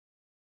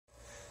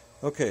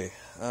Okay,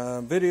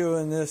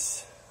 videoing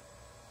this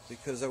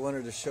because I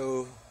wanted to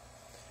show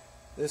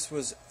this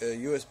was a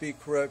USB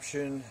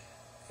corruption.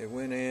 It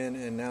went in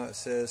and now it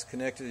says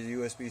connected to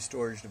USB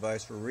storage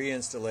device for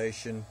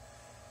reinstallation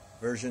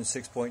version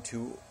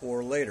 6.2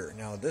 or later.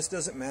 Now this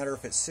doesn't matter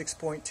if it's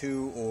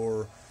 6.2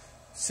 or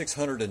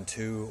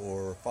 602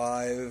 or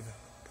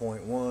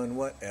 5.1,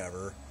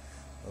 whatever,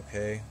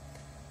 okay,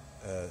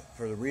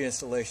 for the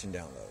reinstallation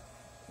download.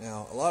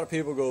 Now a lot of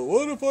people go,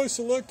 what if I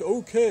select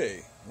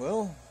OK?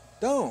 Well,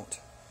 don't.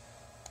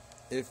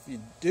 If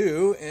you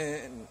do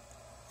and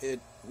it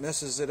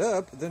messes it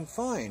up, then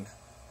fine.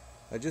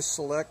 I just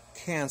select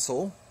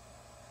cancel,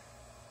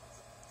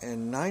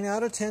 and 9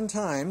 out of 10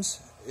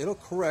 times it'll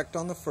correct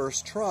on the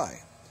first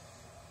try.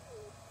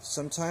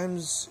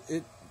 Sometimes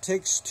it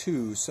takes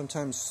 2,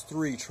 sometimes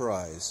 3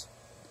 tries.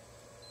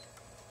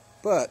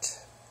 But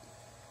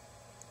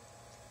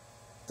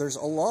there's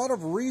a lot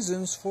of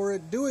reasons for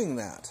it doing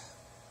that.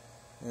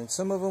 And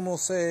some of them will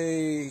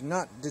say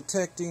not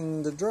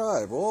detecting the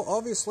drive. Well,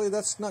 obviously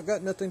that's not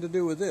got nothing to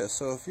do with this.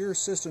 So if your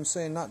system's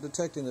saying not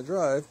detecting the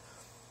drive,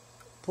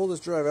 pull this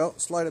drive out,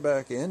 slide it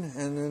back in,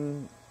 and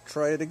then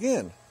try it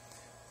again.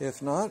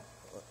 If not,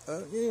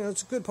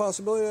 it's a good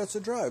possibility that's a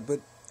drive.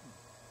 But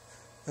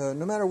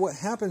no matter what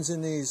happens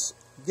in these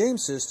game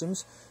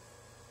systems,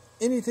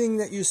 anything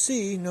that you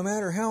see, no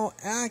matter how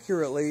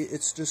accurately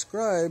it's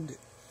described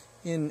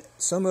in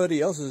somebody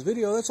else's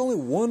video, that's only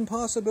one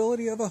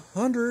possibility of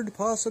 100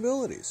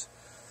 possibilities.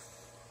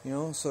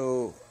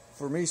 So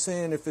for me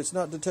saying if it's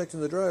not detecting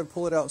the drive,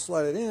 pull it out and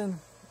slide it in,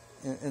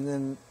 and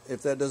then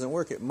if that doesn't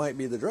work, it might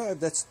be the drive.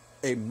 That's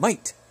a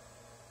might,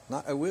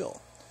 not a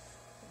will.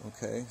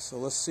 Okay, so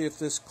let's see if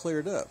this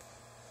cleared up.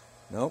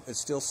 Nope, it's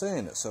still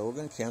saying it, so we're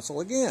going to cancel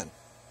again.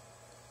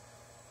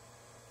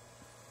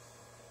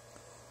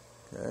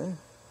 Okay.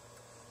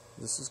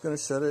 This is going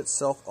to shut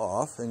itself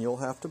off, and you'll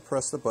have to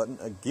press the button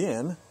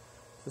again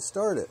to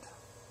start it.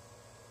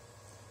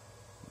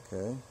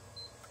 Okay.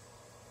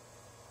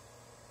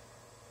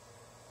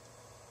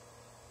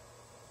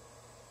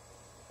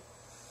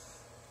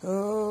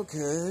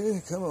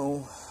 Okay, come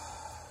on.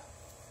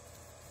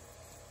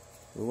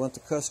 We want the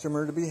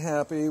customer to be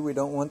happy. We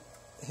don't want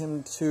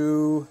him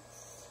to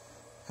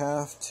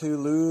have to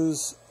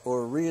lose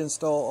or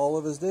reinstall all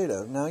of his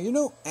data. Now, you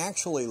don't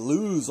actually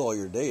lose all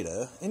your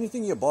data.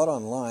 Anything you bought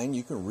online,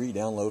 you can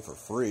re-download for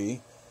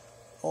free.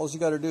 All you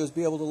got to do is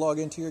be able to log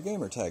into your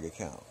gamertag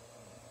account.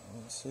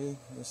 Let's see.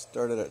 This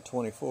started at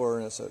 24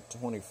 and it's at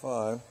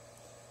 25.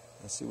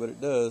 Let's see what it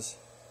does.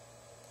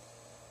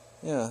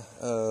 Yeah,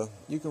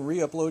 you can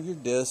re-upload your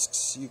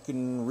discs. You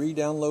can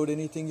re-download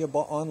anything you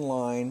bought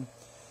online.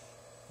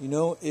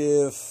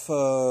 If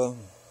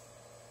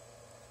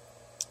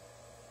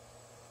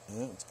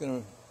it's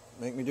going to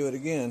make me do it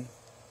again.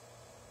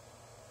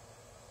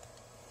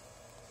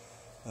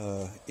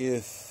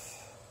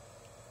 If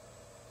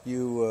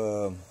you,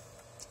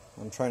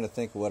 I'm trying to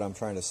think of what I'm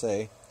trying to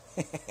say.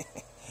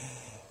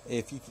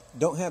 If you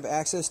don't have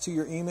access to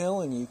your email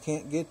and you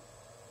can't get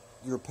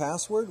your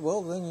password,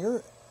 well, then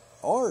you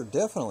are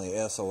definitely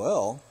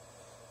SOL,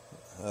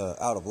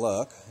 out of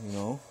luck,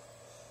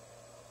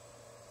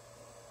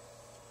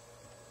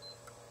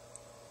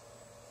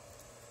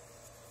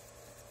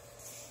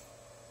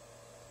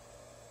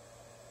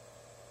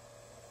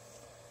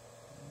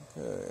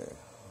 Okay.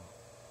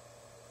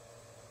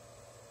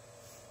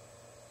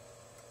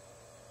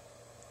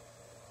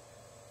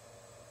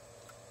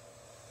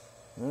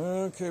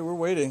 Okay, we're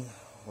waiting.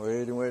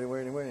 Waiting.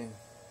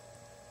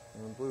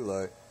 On the blue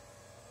light.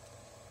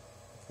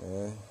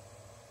 Okay.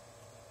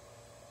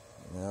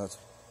 Now it's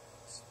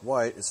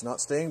white. It's not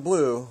staying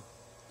blue.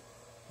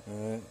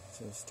 Alright,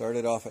 so it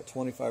started off at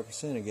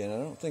 25% again. I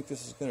don't think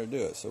this is going to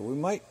do it. So we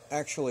might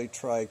actually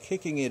try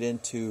kicking it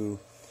into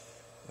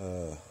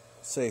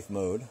safe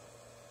mode.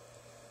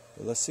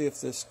 But let's see if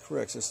this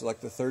corrects. This is like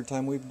the 3rd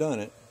time we've done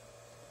it.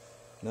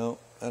 No,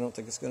 I don't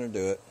think it's going to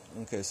do it.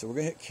 Okay, so we're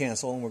going to hit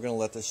cancel and we're going to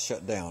let this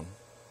shut down.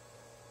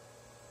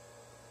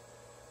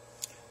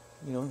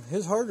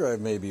 His hard drive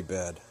may be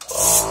bad.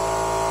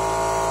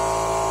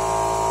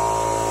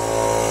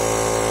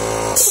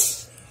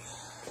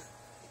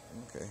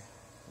 Okay,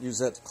 use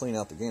that to clean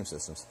out the game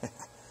systems.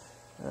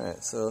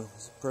 Alright, so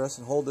press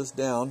and hold this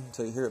down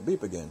until you hear it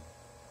beep again.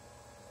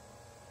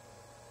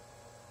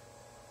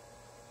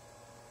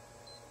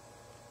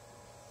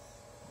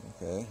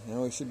 Okay,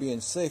 now we should be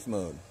in safe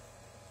mode.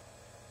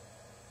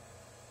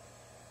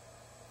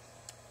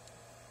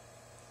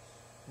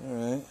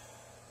 Alright.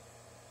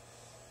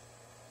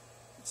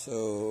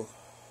 So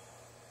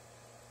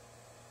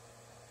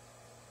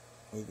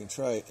we can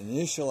try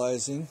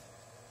initializing.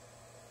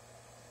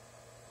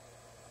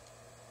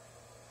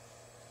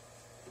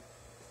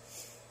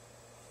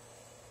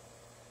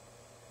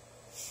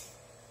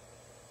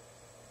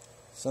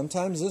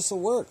 Sometimes this will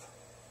work.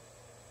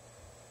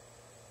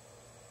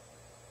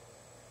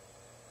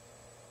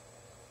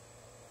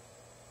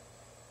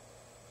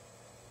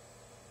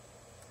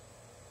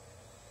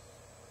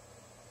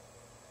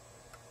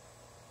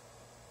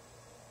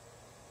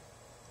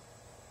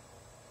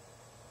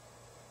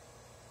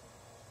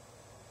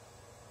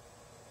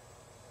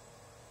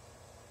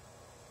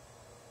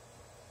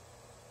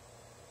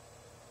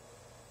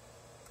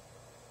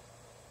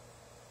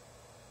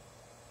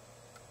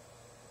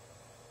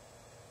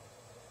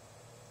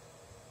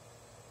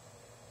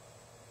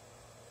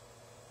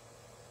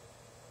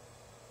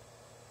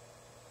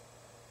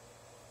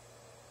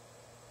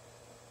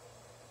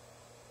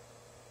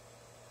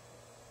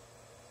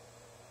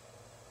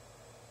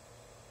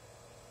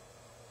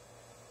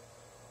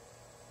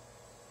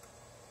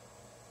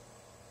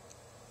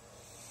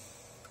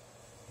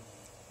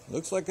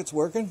 Looks like it's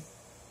working.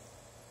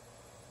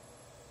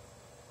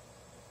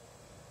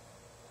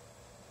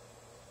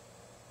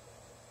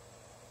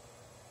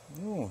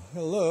 Oh,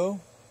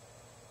 hello.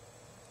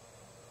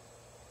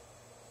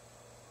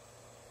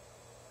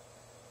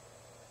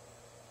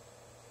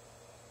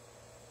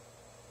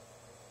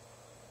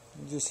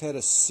 You just had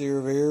a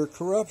severe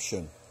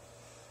corruption.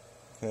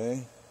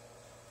 Okay.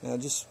 Now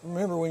just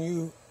remember, when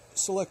you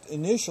select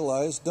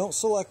initialize, don't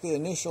select the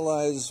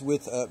initialize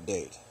with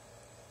update.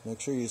 Make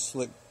sure you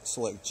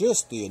select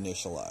just the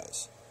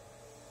initialize.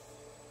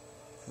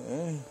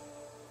 Okay.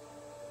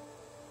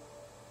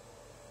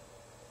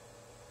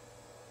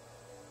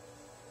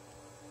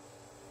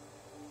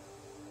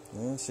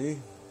 Now see.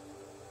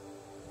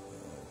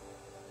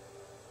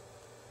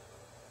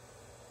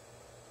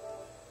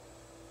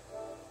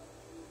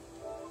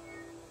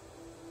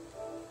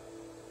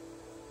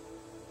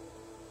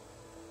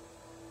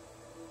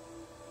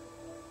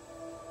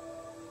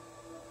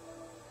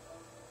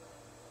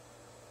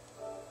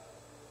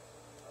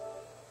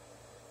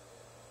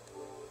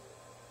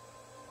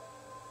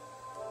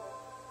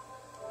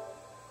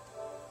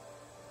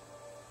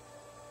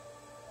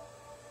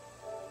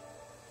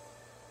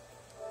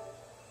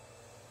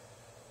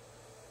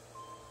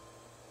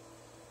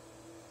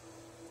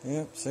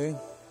 Yep, see?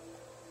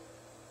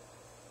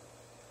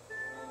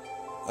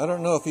 I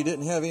don't know if he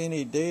didn't have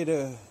any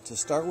data to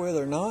start with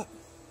or not,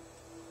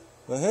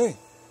 but hey,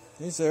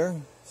 he's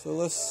there. So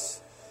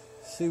let's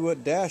see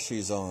what dash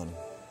he's on.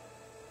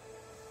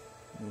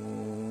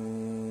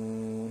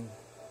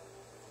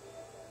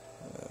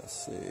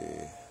 Let's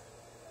see.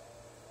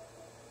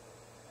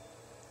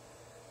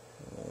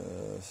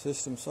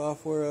 System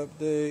software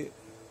update.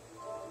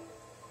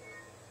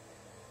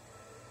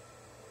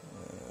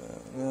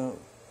 No.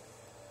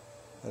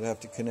 I'd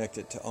have to connect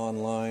it to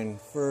online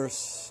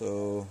first,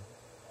 so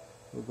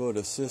we'll go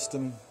to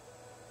system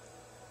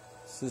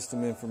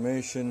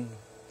information.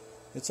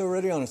 It's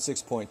already on a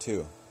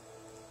 6.2.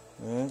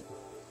 Alright,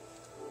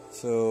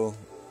 so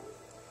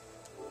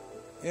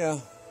yeah,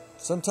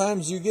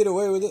 sometimes you get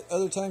away with it,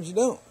 other times you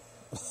don't.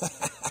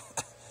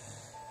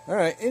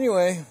 Alright,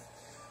 anyway,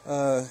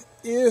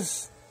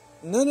 if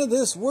none of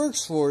this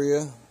works for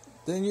you,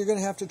 then you're going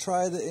to have to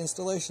try the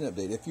installation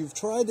update. If you've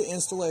tried the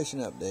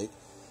installation update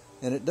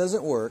and it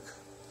doesn't work,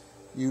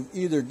 you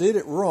either did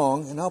it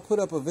wrong, and I'll put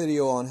up a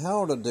video on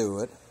how to do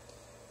it,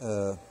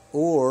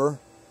 or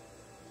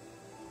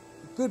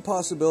good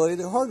possibility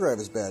the hard drive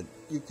is bad.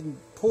 You can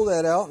pull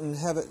that out and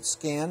have it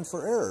scanned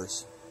for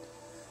errors.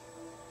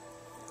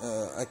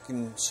 I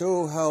can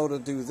show how to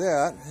do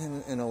that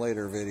in a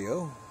later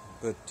video,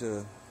 but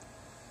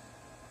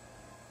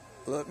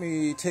let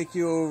me take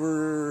you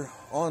over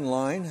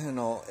online and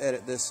I'll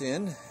edit this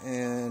in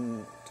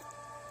and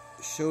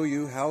show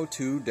you how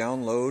to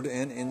download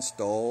and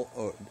install,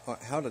 or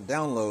how to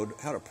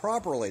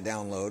properly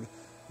download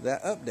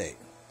that update.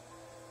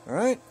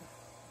 Alright,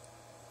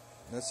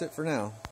 that's it for now.